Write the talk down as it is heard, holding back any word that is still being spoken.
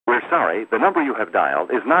We're sorry, the number you have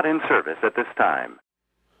dialed is not in service at this time.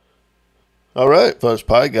 Alright, Fuzz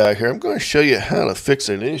Pie Guy here. I'm going to show you how to fix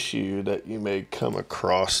an issue that you may come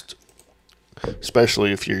across,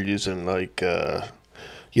 especially if you're using like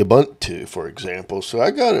Ubuntu, for example. So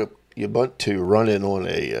I got a Ubuntu running on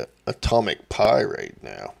a Atomic Pi right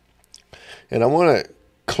now, and I want to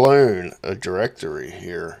clone a directory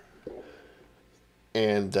here.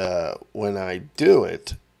 And when I do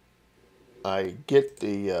it, I get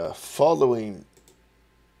the following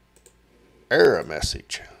error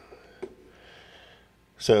message.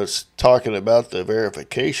 So it's talking about the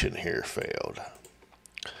verification here failed.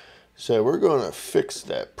 So we're going to fix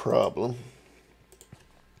that problem.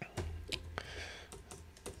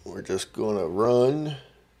 We're just going to run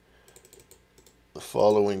the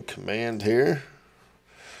following command here.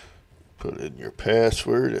 Put in your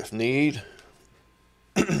password if need.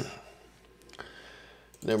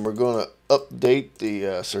 Then we're going to update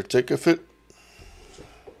the certificate.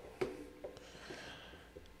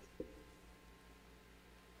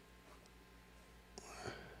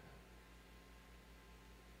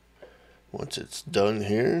 Once it's done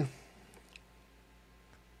here,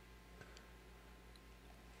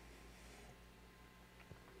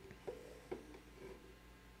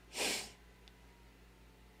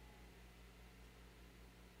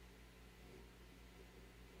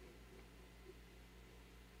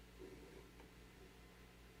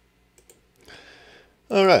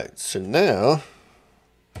 alright, so now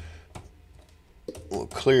we'll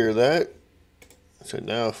clear that. So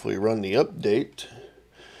now if we run the update,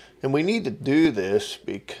 and we need to do this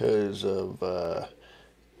because of,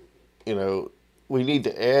 we need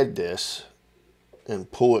to add this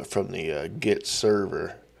and pull it from the Git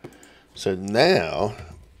server. So now,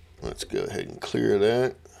 let's go ahead and clear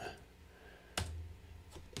that.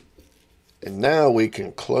 And now we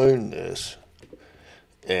can clone this,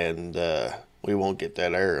 and we won't get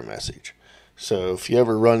that error message. So if you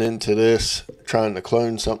ever run into this trying to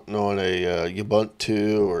clone something on a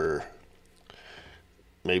Ubuntu or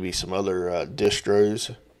maybe some other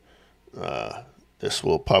distros, this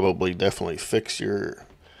will probably definitely fix your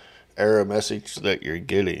error message that you're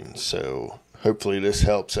getting. So hopefully this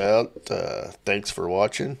helps out. Thanks for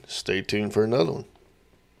watching. Stay tuned for another one.